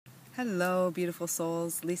Hello, beautiful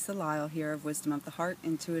souls. Lyle here of Wisdom of the Heart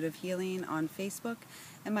Intuitive Healing on Facebook,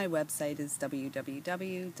 and my website is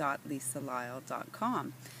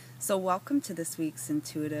www.lisalyle.com. So welcome to this week's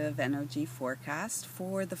Intuitive Energy Forecast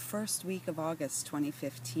for the first week of August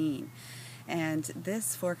 2015. And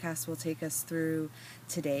this forecast will take us through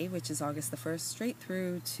today, which is August the 1st, straight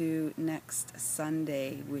through to next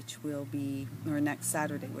Sunday, next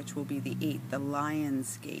Saturday, which will be the 8th, the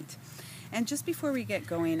Lion's Gate. And just before we get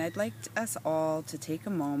going, I'd like us all to take a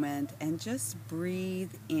moment and just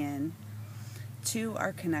breathe in to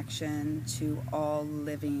our connection to all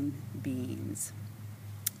living beings.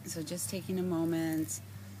 So just taking a moment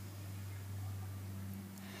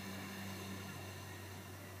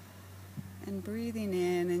and breathing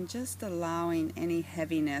in and just allowing any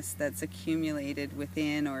heaviness that's accumulated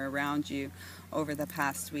within or around you over the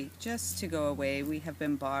past week just to go away. We have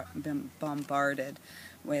been bombarded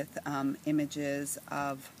with images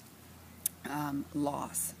of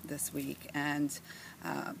loss this week, and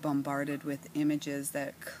bombarded with images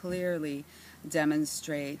that clearly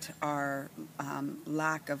demonstrate our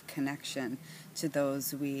lack of connection to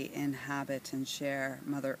those we inhabit and share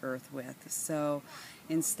Mother Earth with. So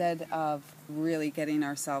instead of really getting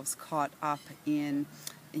ourselves caught up in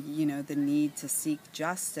the need to seek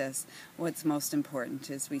justice, what's most important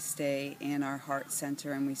is we stay in our heart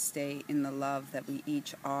center and we stay in the love that we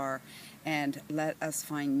each are, and let us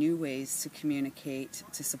find new ways to communicate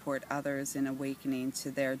to support others in awakening to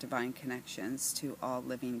their divine connections to all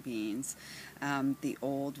living beings. The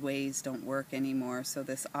old ways don't work anymore, so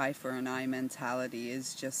this eye for an eye mentality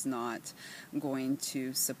is just not going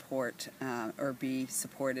to support or be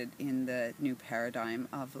supported in the new paradigm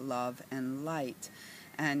of love and light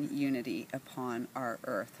and unity upon our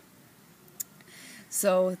earth.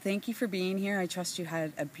 So thank you for being here. I trust you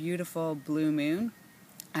had a beautiful blue moon.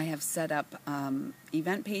 I have set up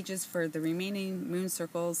event pages for the remaining moon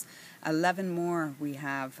circles. 11 more we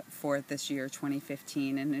have for this year,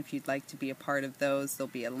 2015. And if you'd like to be a part of those, there'll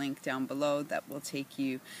be a link down below that will take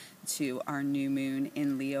you to our new moon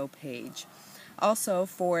in Leo page. Also,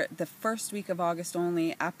 for the first week of August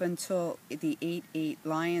only, up until the 8/8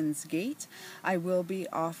 Lion's Gate, I will be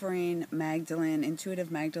offering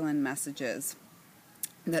intuitive Magdalene messages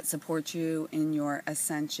that support you in your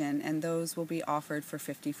ascension, and those will be offered for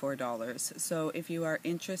 $54. So if you are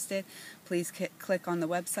interested, please click on the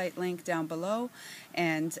website link down below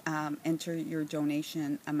and enter your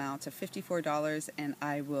donation amount of $54, and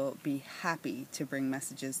I will be happy to bring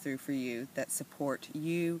messages through for you that support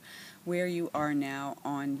you where you are now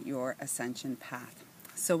on your ascension path.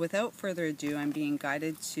 So without further ado, I'm being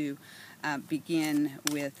guided to begin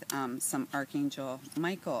with some Archangel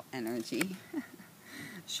Michael energy.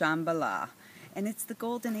 Shambhala. And it's the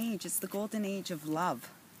golden age. It's the golden age of love,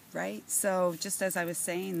 right? So just as I was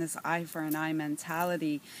saying, this eye for an eye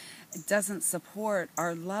mentality doesn't support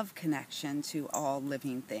our love connection to all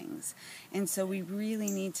living things. And so we really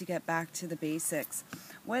need to get back to the basics.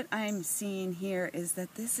 What I'm seeing here is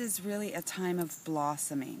that this is really a time of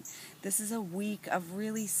blossoming. This is a week of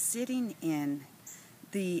really sitting in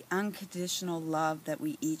the unconditional love that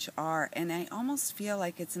we each are. And I almost feel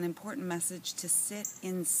like it's an important message to sit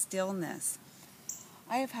in stillness.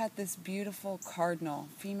 I have had this beautiful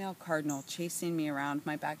female cardinal, chasing me around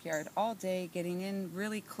my backyard all day, getting in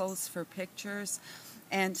really close for pictures.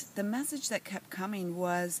 And the message that kept coming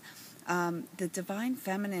was the divine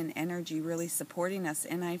feminine energy really supporting us.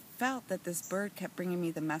 And I felt that this bird kept bringing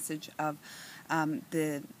me the message of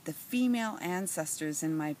the female ancestors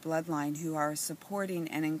in my bloodline who are supporting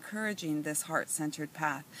and encouraging this heart-centered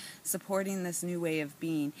path, supporting this new way of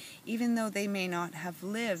being. Even though they may not have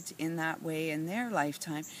lived in that way in their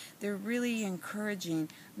lifetime, they're really encouraging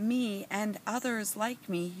me and others like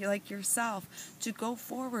me, like yourself, to go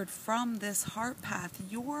forward from this heart path,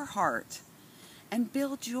 your heart, and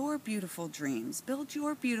build your beautiful dreams, build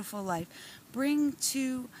your beautiful life. Bring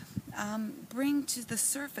to the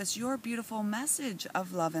surface your beautiful message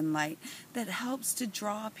of love and light that helps to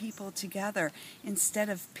draw people together instead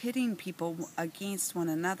of pitting people against one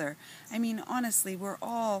another. I mean, honestly,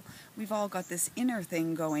 we've all got this inner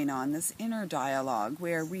thing going on, this inner dialogue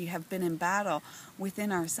where we have been in battle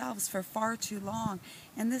within ourselves for far too long.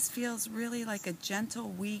 And this feels really like a gentle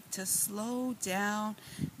week to slow down,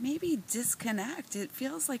 maybe disconnect. It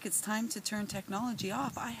feels like it's time to turn technology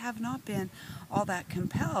off. I have not been all that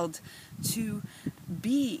compelled to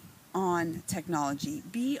be on technology,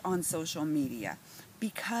 be on social media,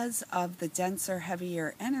 because of the denser,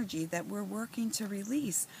 heavier energy that we're working to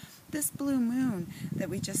release This blue moon that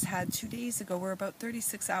we just had 2 days ago, we're about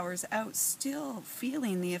 36 hours out, still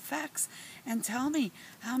feeling the effects. And tell me,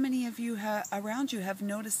 how many of you around you have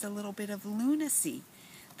noticed a little bit of lunacy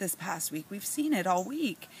this past week? We've seen it all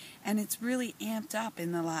week, and it's really amped up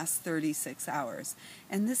in the last 36 hours.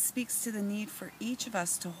 And this speaks to the need for each of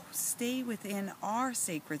us to stay within our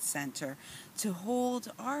sacred center, to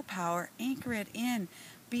hold our power, anchor it in,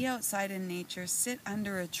 be outside in nature, sit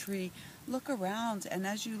under a tree, look around, and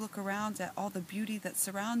as you look around at all the beauty that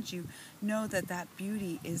surrounds you, know that that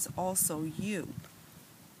beauty is also you.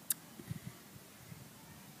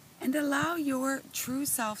 And allow your true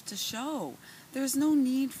self to show. There's no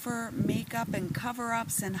need for makeup and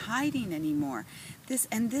cover-ups and hiding anymore. This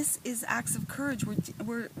is acts of courage.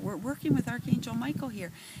 We're working with Archangel Michael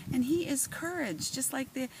here, and he is courage, just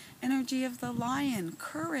like the energy of the lion.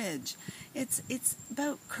 Courage. It's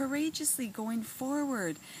about courageously going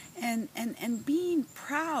forward and being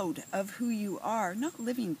proud of who you are, not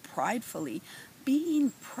living pridefully,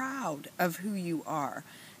 being proud of who you are,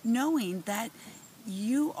 knowing that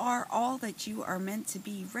you are all that you are meant to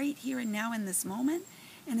be right here and now in this moment,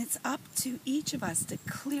 and it's up to each of us to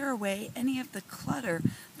clear away any of the clutter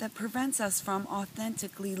that prevents us from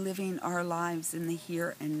authentically living our lives in the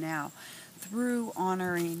here and now through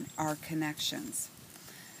honoring our connections.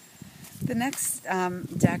 The next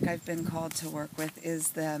deck I've been called to work with is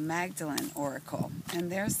the Magdalene Oracle,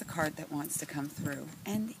 and there's the card that wants to come through,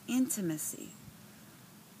 and intimacy.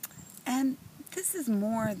 And this is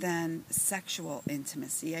more than sexual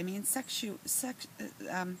intimacy. I mean, sex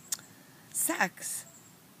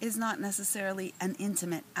is not necessarily an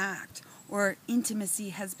intimate act, or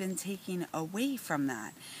intimacy has been taken away from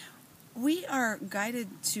that. We are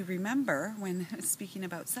guided to remember, when speaking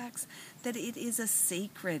about sex, that it is a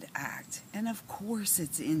sacred act. And of course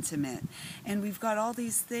it's intimate. And we've got all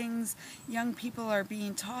these things. Young people are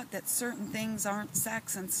being taught that certain things aren't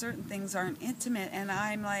sex and certain things aren't intimate. And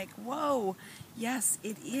I'm like, whoa, yes,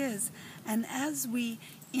 it is. And as we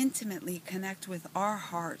intimately connect with our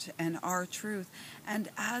heart and our truth, and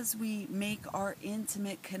as we make our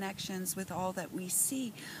intimate connections with all that we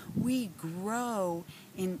see, we grow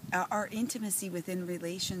in our intimacy within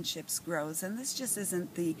relationships grows. And this just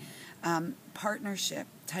isn't the partnership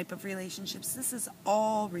type of relationships. This is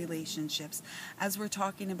all relationships. As we're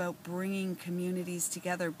talking about bringing communities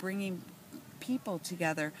together, bringing people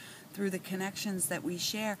together through the connections that we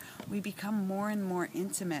share, we become more and more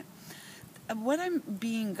intimate. What I'm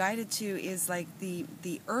being guided to is like the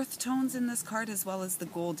earth tones in this card, as well as the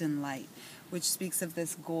golden light, which speaks of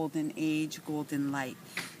this golden age, golden light.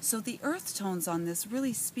 So the earth tones on this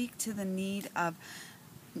really speak to the need of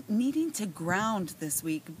needing to ground this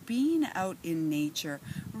week, being out in nature,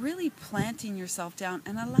 really planting yourself down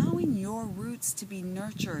and allowing your roots to be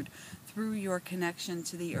nurtured through your connection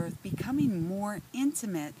to the earth, becoming more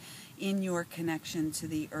intimate in your connection to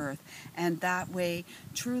the earth. And that way,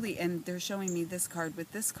 truly, and they're showing me this card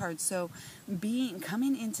with this card, so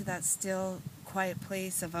coming into that still, quiet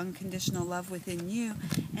place of unconditional love within you,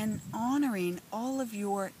 and honoring all of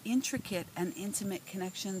your intricate and intimate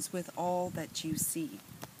connections with all that you see.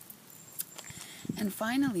 And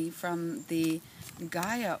finally, from the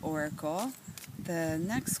Gaia Oracle, the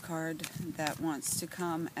next card that wants to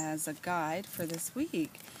come as a guide for this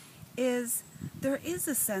week is there is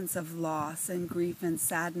a sense of loss and grief and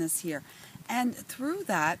sadness here. And through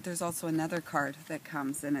that, there's also another card that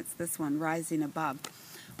comes, and it's this one, Rising Above.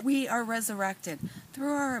 We are resurrected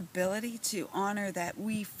through our ability to honor that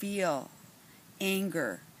we feel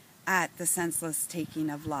anger at the senseless taking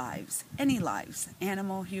of lives, any lives,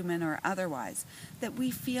 animal, human, or otherwise, that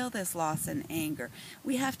we feel this loss and anger.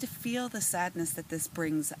 We have to feel the sadness that this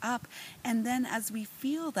brings up, and then as we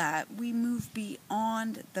feel that, we move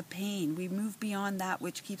beyond the pain. We move beyond that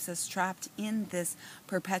which keeps us trapped in this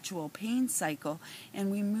perpetual pain cycle,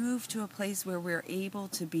 and we move to a place where we're able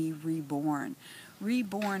to be reborn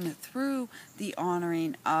through the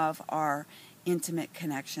honoring of our intimate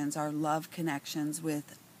connections, our love connections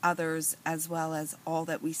with others, as well as all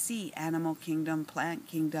that we see, animal kingdom, plant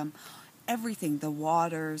kingdom, everything, the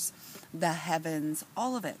waters, the heavens,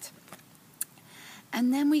 all of it.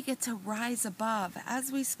 And then we get to rise above.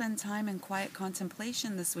 As we spend time in quiet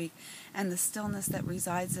contemplation this week and the stillness that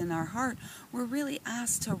resides in our heart, we're really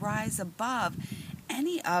asked to rise above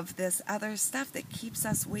any of this other stuff that keeps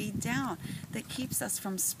us weighed down, that keeps us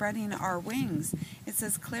from spreading our wings. It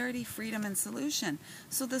says clarity, freedom, and solution.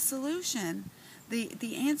 So the solution,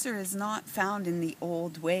 the answer is not found in the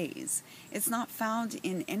old ways. It's not found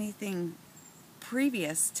in anything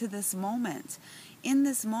previous to this moment. In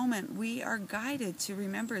this moment, we are guided to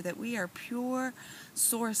remember that we are pure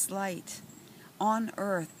source light on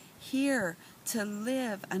earth, here to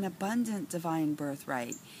live an abundant divine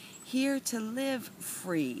birthright, here to live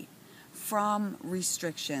free from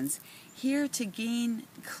restrictions, here to gain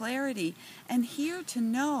clarity, and here to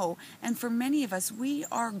know. And for many of us, we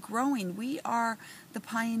are growing. We are the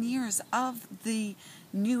pioneers of the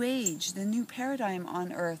new age, the new paradigm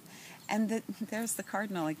on earth. And there's the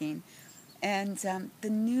cardinal again. And the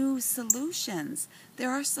new solutions. There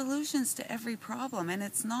are solutions to every problem, and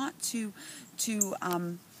it's not to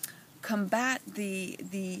combat the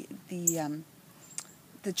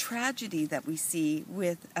tragedy that we see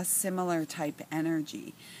with a similar type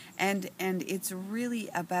energy. And it's really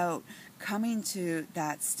about coming to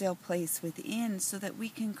that still place within so that we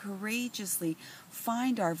can courageously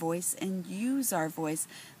find our voice and use our voice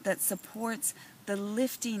that supports the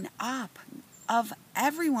lifting up of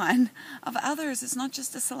everyone, of others. It's not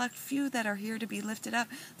just a select few that are here to be lifted up.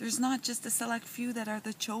 There's not just a select few that are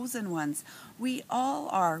the chosen ones. We all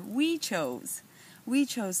are. We chose. We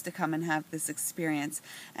chose to come and have this experience.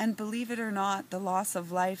 And believe it or not, the loss of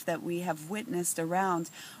life that we have witnessed around,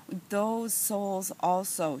 those souls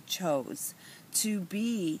also chose to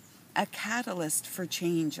be a catalyst for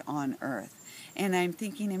change on earth. And I'm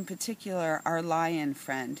thinking in particular our lion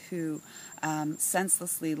friend who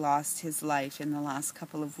senselessly lost his life in the last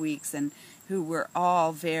couple of weeks, and who were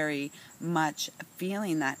all very much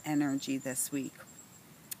feeling that energy this week.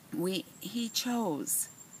 He chose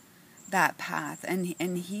that path, and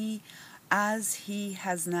he, as he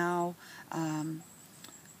has now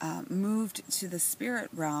moved to the spirit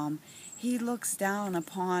realm, he looks down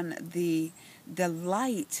upon the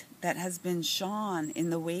light that has been shone in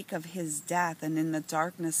the wake of his death and in the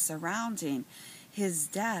darkness surrounding his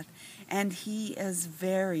death, and he is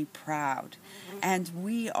very proud. And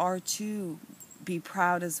we are to be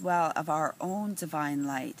proud as well of our own divine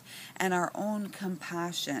light and our own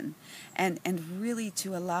compassion, and really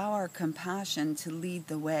to allow our compassion to lead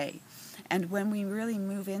the way. And when we really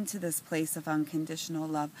move into this place of unconditional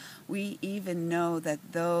love, we even know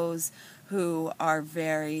that those who are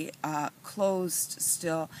very closed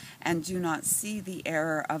still and do not see the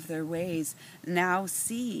error of their ways now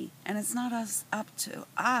see. And it's not up to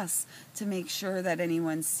us to make sure that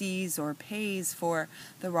anyone sees or pays for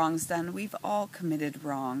the wrongs done. We've all committed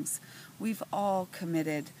wrongs. We've all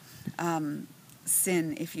committed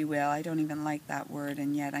sin, if you will. I don't even like that word,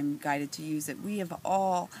 and yet I'm guided to use it. We have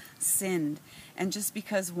all sinned. And just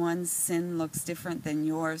because one's sin looks different than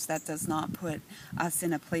yours, that does not put us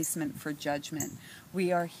in a placement for judgment.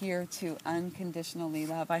 We are here to unconditionally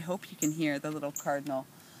love. I hope you can hear the little cardinal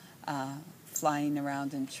flying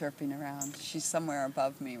around and chirping around. She's somewhere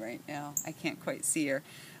above me right now. I can't quite see her.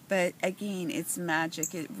 But again, it's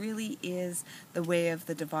magic. It really is the way of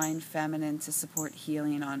the divine feminine to support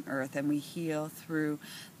healing on earth. And we heal through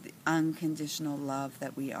the unconditional love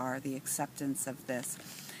that we are, the acceptance of this.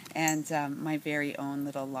 And my very own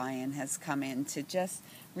little lion has come in to just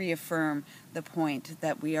reaffirm the point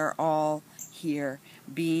that we are all here,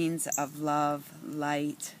 beings of love,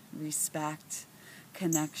 light, respect,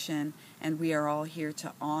 connection, and we are all here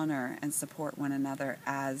to honor and support one another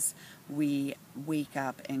as we wake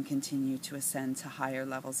up and continue to ascend to higher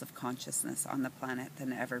levels of consciousness on the planet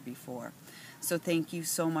than ever before. So thank you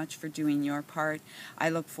so much for doing your part. I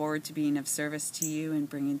look forward to being of service to you and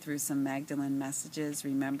bringing through some Magdalene messages.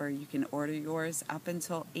 Remember, you can order yours up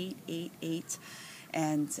until 888.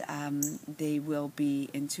 And they will be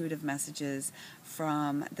intuitive messages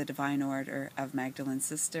from the Divine Order of Magdalene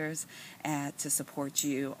Sisters to support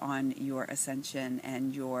you on your ascension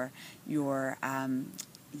and your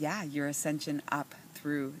ascension up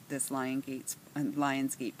through this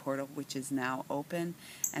Lionsgate portal, which is now open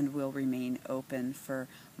and will remain open for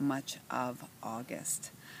much of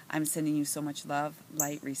August. I'm sending you so much love,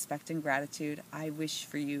 light, respect, and gratitude. I wish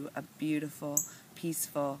for you a beautiful,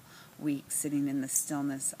 peaceful week sitting in the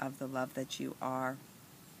stillness of the love that you are.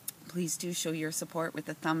 Please do show your support with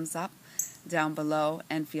a thumbs up down below,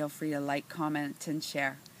 and feel free to like, comment, and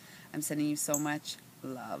share. I'm sending you so much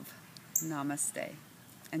love. Namaste.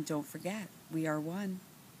 And don't forget, we are one.